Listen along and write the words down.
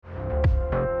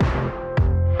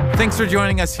Thanks for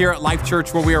joining us here at Life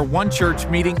Church, where we are one church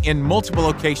meeting in multiple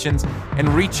locations and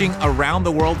reaching around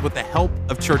the world with the help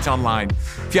of Church Online.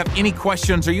 If you have any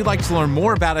questions or you'd like to learn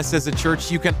more about us as a church,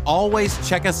 you can always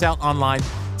check us out online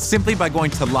simply by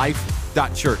going to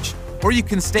life.church. Or you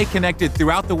can stay connected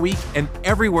throughout the week and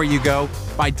everywhere you go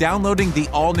by downloading the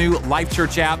all-new Life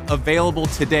Church app, available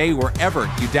today wherever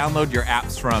you download your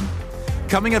apps from.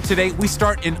 Coming up today, we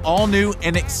start an all-new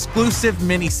and exclusive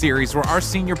mini-series where our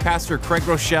senior pastor, Craig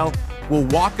Rochelle, will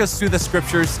walk us through the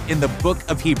scriptures in the book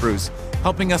of Hebrews,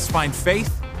 helping us find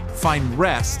faith, find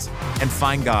rest, and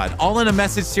find God. All in a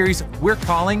message series we're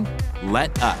calling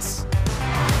Let Us.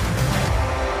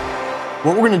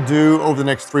 What we're going to do over the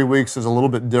next 3 weeks is a little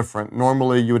bit different.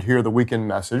 Normally, you would hear the weekend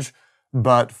message,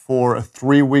 but for a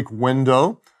 3-week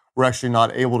window, we're actually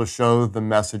not able to show the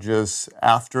messages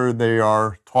after they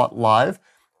are taught live.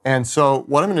 And so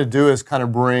what I'm going to do is kind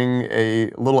of bring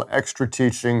a little extra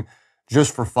teaching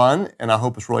just for fun, and I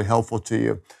hope it's really helpful to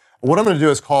you. What I'm going to do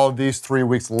is call these 3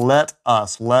 weeks Let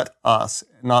Us,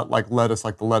 not like lettuce,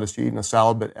 like the lettuce you eat in a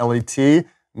salad, but L-E-T,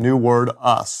 new word,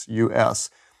 us, U-S.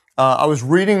 I was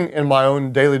reading in my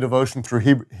own daily devotion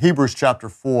through Hebrews chapter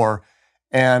 4,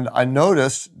 and I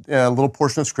noticed a little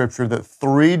portion of scripture that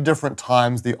 3 different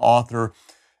times the author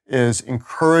is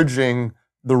encouraging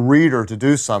the reader to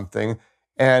do something,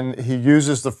 and he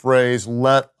uses the phrase,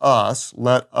 let us,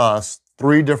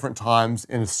 3 different times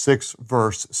in a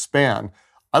 6-verse span.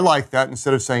 I like that.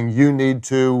 Instead of saying, you need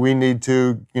to, we need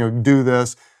to, do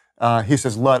this, he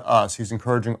says, let us. He's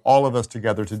encouraging all of us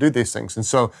together to do these things. And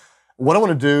so what I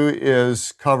want to do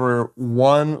is cover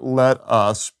one let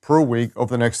us per week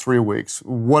over the next 3 weeks.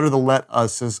 What are the let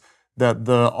us's that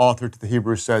the author to the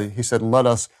Hebrews said? He said, let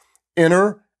us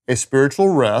enter a spiritual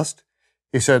rest.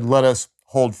 He said, let us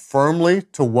hold firmly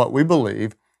to what we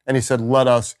believe. And he said, let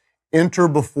us enter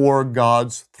before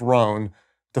God's throne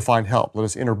to find help. Let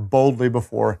us enter boldly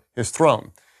before his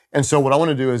throne. And so what I want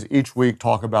to do is each week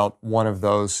talk about one of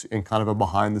those in kind of a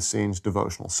behind-the-scenes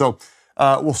devotional. So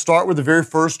we'll start with the very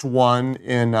first one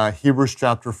in Hebrews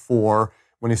chapter 4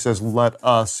 when he says, let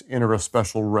us enter a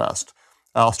special rest.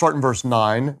 I'll start in verse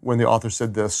 9 when the author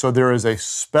said this. So there is a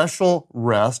special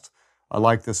rest. I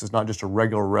like this. It's not just a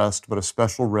regular rest, but a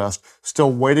special rest,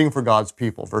 still waiting for God's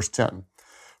people. Verse 10.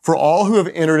 For all who have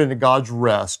entered into God's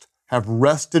rest have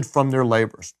rested from their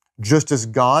labors, just as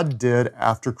God did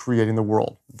after creating the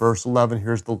world. Verse 11,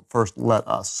 here's the first let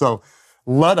us. So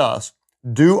let us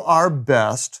do our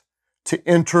best to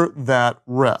enter that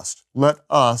rest. Let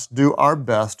us do our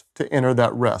best to enter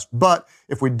that rest. But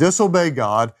if we disobey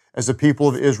God, as the people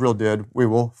of Israel did, we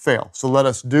will fail. So let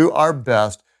us do our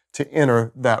best to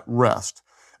enter that rest.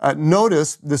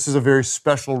 Notice this is a very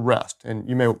special rest. And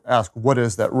you may ask, what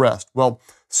is that rest? Well,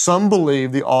 some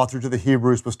believe the author to the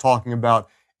Hebrews was talking about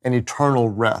an eternal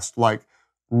rest, like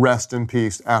rest in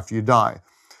peace after you die.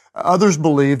 Others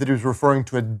believe that he was referring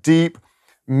to a deep,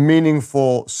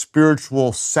 meaningful,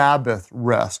 spiritual Sabbath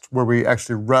rest, where we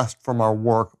actually rest from our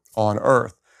work on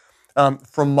earth.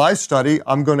 From my study,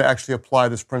 I'm going to actually apply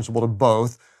this principle to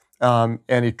both an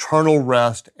eternal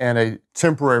rest and a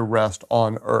temporary rest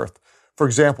on earth. For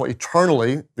example,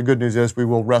 eternally, the good news is we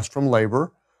will rest from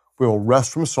labor, we will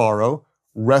rest from sorrow,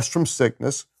 rest from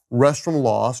sickness, rest from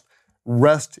loss,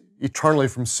 rest eternally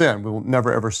from sin. We will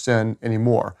never ever sin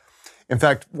anymore. In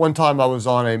fact, one time I was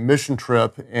on a mission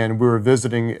trip and we were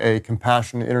visiting a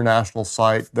Compassion International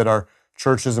site that our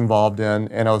church is involved in,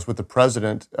 and I was with the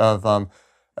president of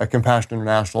Compassion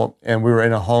International, and we were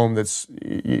in a home that's,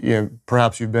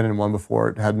 perhaps you've been in one before.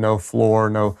 It had no floor,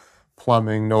 no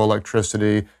plumbing, no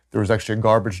electricity. There was actually a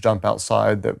garbage dump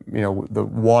outside that, the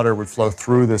water would flow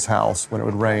through this house when it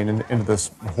would rain and into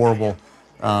this horrible,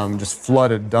 just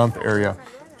flooded dump area.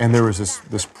 And there was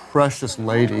this precious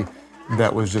lady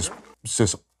that was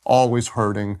just always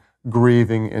hurting,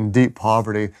 grieving, in deep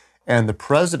poverty. And the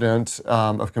president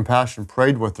of Compassion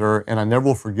prayed with her, and I never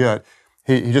will forget,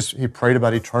 he prayed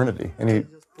about eternity, and he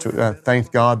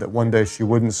thanked God that one day she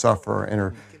wouldn't suffer,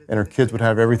 and her kids would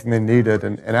have everything they needed.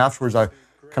 And afterwards, I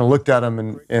kind of looked at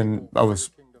him, and I was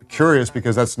curious,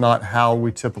 because that's not how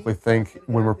we typically think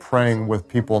when we're praying with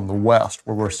people in the West,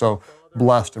 where we're so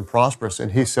blessed and prosperous.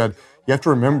 And he said, you have to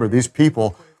remember, these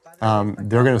people,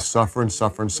 they're going to suffer and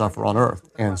suffer and suffer on earth.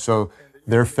 And so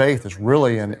their faith is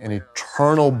really an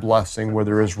eternal blessing where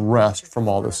there is rest from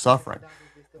all this suffering.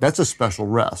 That's a special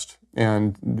rest.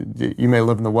 And you may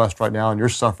live in the West right now and you're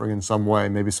suffering in some way,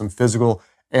 maybe some physical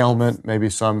ailment, maybe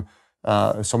so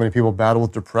many people battle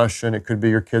with depression. It could be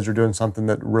your kids are doing something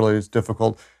that really is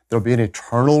difficult. There'll be an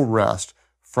eternal rest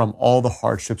from all the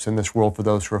hardships in this world for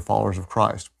those who are followers of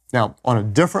Christ. Now, on a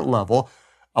different level,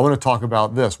 I want to talk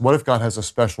about this. What if God has a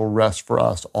special rest for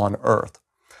us on earth?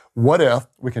 What if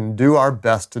we can do our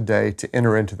best today to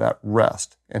enter into that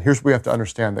rest? And here's what we have to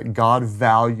understand, that God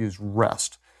values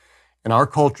rest. In our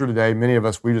culture today, many of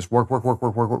us, we just work,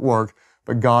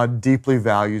 but God deeply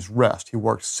values rest. He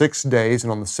worked 6 days,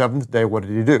 and on the seventh day, what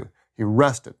did he do? He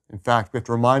rested. In fact, we have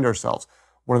to remind ourselves,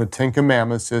 one of the 10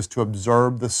 Commandments is to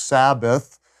observe the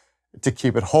Sabbath, to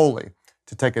keep it holy,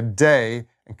 to take a day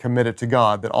and commit it to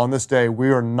God, that on this day we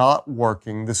are not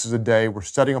working. This is a day we're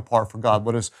setting apart for God.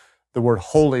 What does the word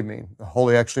holy mean?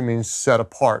 Holy actually means set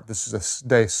apart. This is a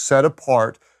day set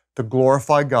apart to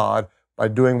glorify God by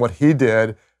doing what he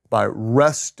did, by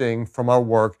resting from our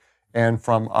work and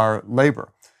from our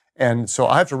labor. And so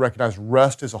I have to recognize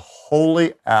rest is a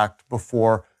holy act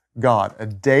before God. A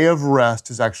day of rest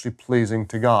is actually pleasing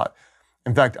to God.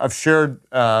 In fact, I've shared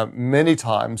many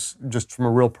times, just from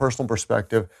a real personal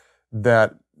perspective,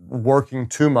 that working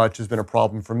too much has been a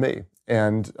problem for me.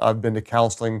 And I've been to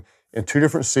counseling in 2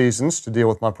 different seasons to deal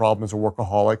with my problem as a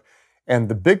workaholic. And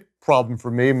the big problem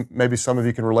for me, maybe some of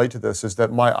you can relate to this, is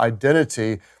that my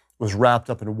identity was wrapped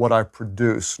up in what I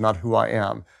produce, not who I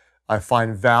am. I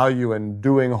find value in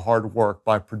doing hard work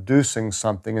by producing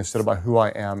something instead of by who I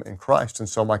am in Christ. And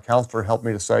so my counselor helped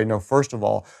me to say, no, first of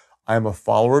all, I am a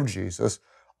follower of Jesus.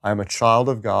 I am a child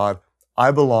of God.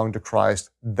 I belong to Christ.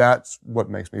 That's what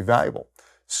makes me valuable.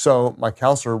 So my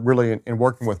counselor really, in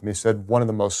working with me, said one of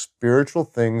the most spiritual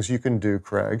things you can do,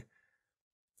 Craig,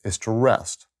 is to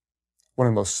rest. One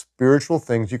of the most spiritual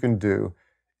things you can do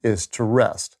is to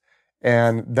rest.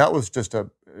 And that was just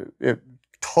it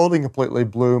totally, completely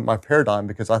blew my paradigm,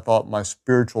 because I thought my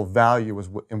spiritual value was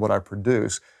in what I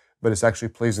produce, but it's actually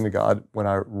pleasing to God when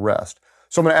I rest.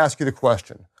 So I'm going to ask you the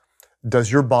question,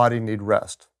 does your body need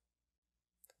rest?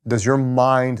 Does your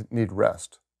mind need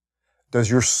rest? Does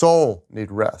your soul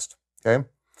need rest? Okay?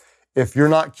 If you're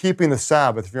not keeping the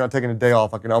Sabbath, if you're not taking a day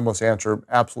off, I can almost answer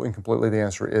absolutely and completely the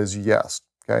answer is yes.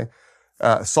 Okay?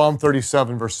 Psalm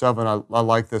 37, verse 7, I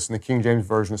like this. In the King James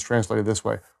Version, it's translated this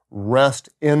way: rest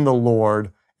in the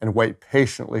Lord and wait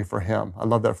patiently for him. I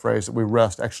love that phrase, that we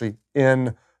rest actually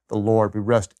in the Lord. We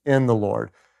rest in the Lord.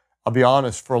 I'll be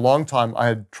honest, for a long time, I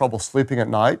had trouble sleeping at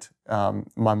night.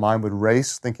 My mind would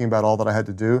race thinking about all that I had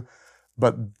to do.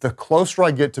 But the closer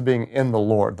I get to being in the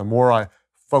Lord, the more I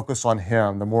focus on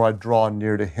him, the more I draw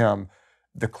near to him,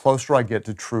 the closer I get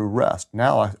to true rest.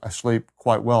 Now I sleep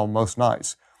quite well most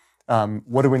nights.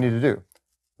 What do we need to do?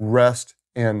 Rest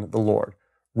in the Lord.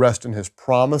 Rest in his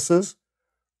promises,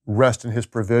 rest in his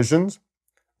provisions,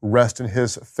 rest in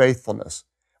his faithfulness.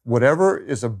 Whatever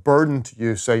is a burden to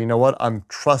you, say, you know what, I'm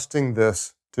trusting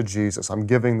this to Jesus. I'm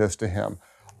giving this to him.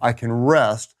 I can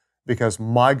rest because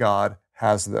my God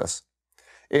has this.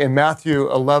 In Matthew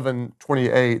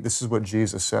 11:28, this is what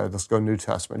Jesus said. Let's go New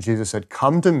Testament. Jesus said,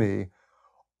 come to me,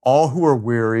 all who are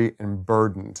weary and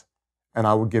burdened, and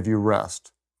I will give you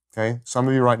rest. Okay? Some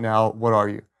of you right now, what are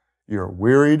you? You're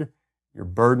wearied, you're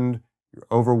burdened, you're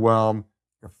overwhelmed,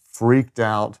 you're freaked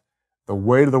out. The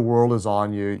weight of the world is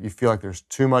on you. You feel like there's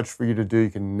too much for you to do. You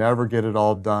can never get it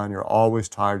all done. You're always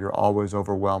tired. You're always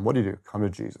overwhelmed. What do? Come to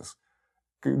Jesus.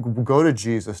 Go to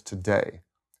Jesus today.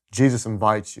 Jesus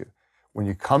invites you. When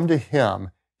you come to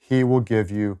him, he will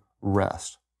give you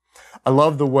rest. I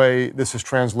love the way this is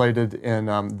translated in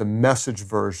the Message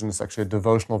version. It's actually a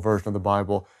devotional version of the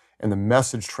Bible. And the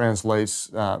Message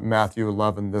translates Matthew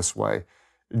 11 this way.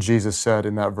 Jesus said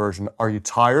in that version, are you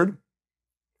tired,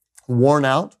 worn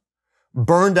out,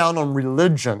 burned out on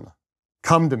religion?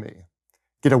 Come to me.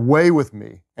 Get away with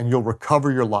me, and you'll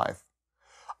recover your life.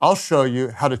 I'll show you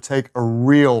how to take a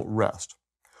real rest.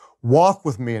 Walk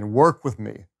with me and work with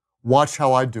me. Watch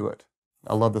how I do it.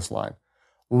 I love this line.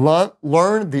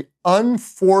 Learn the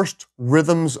unforced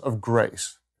rhythms of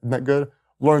grace. Isn't that good?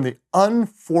 Learn the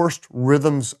unforced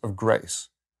rhythms of grace.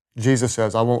 Jesus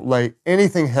says, I won't lay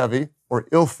anything heavy or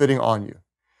ill-fitting on you.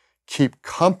 Keep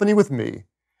company with me,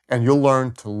 and you'll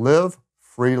learn to live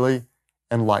freely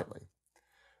and lightly.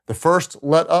 The first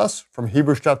let us from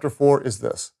Hebrews chapter 4 is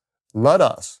this. Let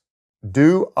us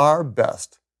do our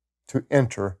best to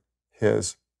enter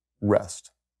his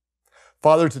rest.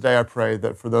 Father, today I pray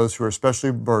that for those who are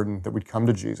especially burdened, that we'd come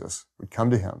to Jesus, we'd come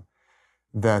to him,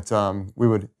 that we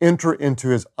would enter into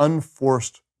his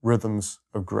unforced rhythms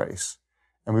of grace.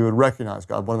 And we would recognize,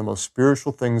 God, one of the most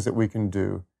spiritual things that we can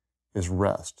do is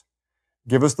rest.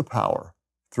 Give us the power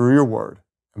through your word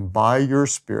and by your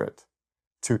Spirit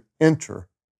to enter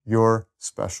your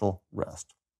special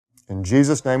rest. In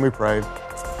Jesus' name we pray.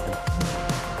 Amen.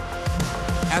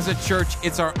 As a church,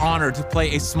 it's our honor to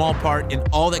play a small part in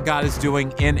all that God is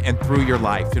doing in and through your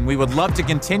life. And we would love to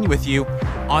continue with you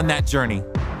on that journey.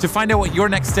 To find out what your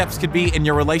next steps could be in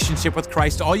your relationship with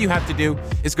Christ, all you have to do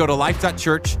is go to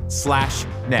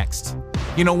life.church/next.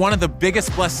 You know, one of the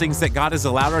biggest blessings that God has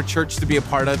allowed our church to be a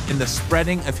part of in the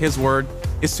spreading of His Word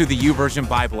is through the YouVersion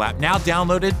Bible app, now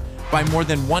downloaded by more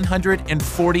than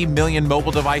 140 million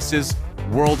mobile devices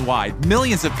worldwide.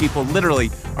 Millions of people literally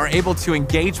are able to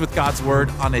engage with God's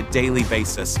Word on a daily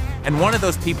basis. And one of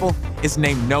those people is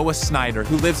named Noah Snyder,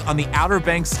 who lives on the Outer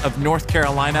Banks of North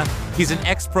Carolina. He's an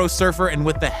ex-pro surfer, and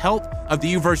with the help of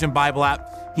the YouVersion Bible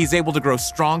app, he's able to grow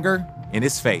stronger in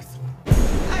his faith.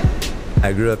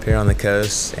 I grew up here on the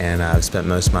coast, and I've spent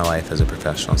most of my life as a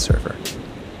professional surfer.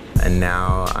 And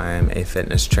now I'm a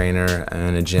fitness trainer, I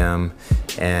own a gym,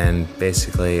 and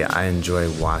basically I enjoy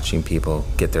watching people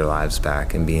get their lives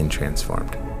back and being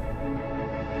transformed.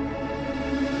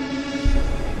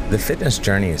 The fitness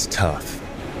journey is tough.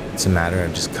 It's a matter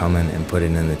of just coming and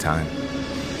putting in the time.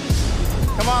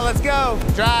 Come on, let's go.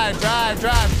 Drive, drive,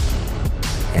 drive.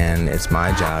 And it's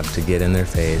my job to get in their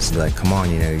face and be like, come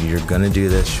on, you know, you're gonna do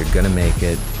this, you're gonna make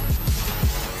it.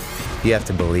 You have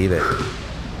to believe it.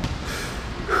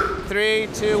 3,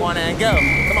 2, 1, and go.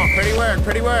 Come on, pretty work,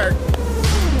 pretty work.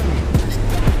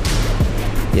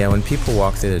 Yeah, when people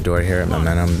walk through the door here at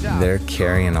Momentum, they're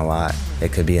carrying a lot.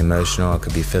 It could be emotional, it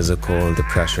could be physical, the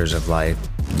pressures of life.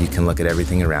 You can look at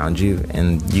everything around you,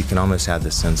 and you can almost have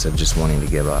the sense of just wanting to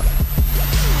give up.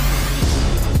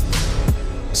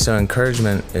 So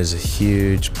encouragement is a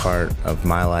huge part of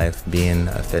my life, being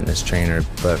a fitness trainer,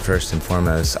 but first and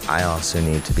foremost, I also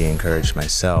need to be encouraged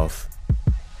myself.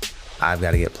 I've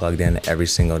got to get plugged in every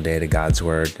single day to God's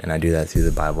Word, and I do that through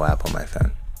the Bible app on my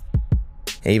phone.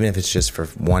 Even if it's just for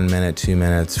 1 minute, 2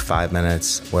 minutes, 5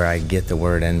 minutes, where I get the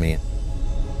Word in me,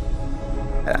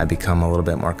 I become a little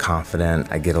bit more confident,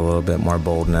 I get a little bit more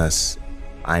boldness.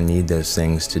 I need those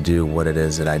things to do what it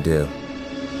is that I do.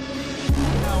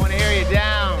 I want to hear you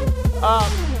down, up,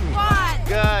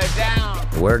 good, down.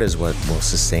 The Word is what will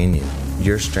sustain you.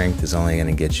 Your strength is only going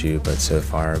to get you but so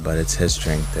far, but it's His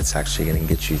strength that's actually going to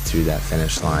get you through that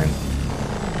finish line.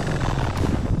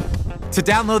 To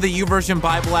download the YouVersion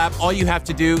Bible app, all you have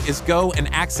to do is go and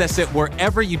access it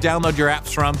wherever you download your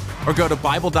apps from, or go to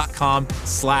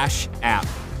bible.com/app.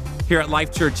 Here at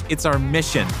Life Church, it's our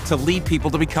mission to lead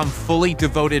people to become fully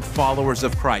devoted followers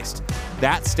of Christ.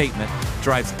 That statement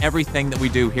drives everything that we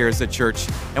do here as a church,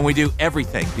 and we do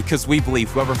everything because we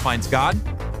believe whoever finds God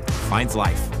finds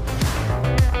life.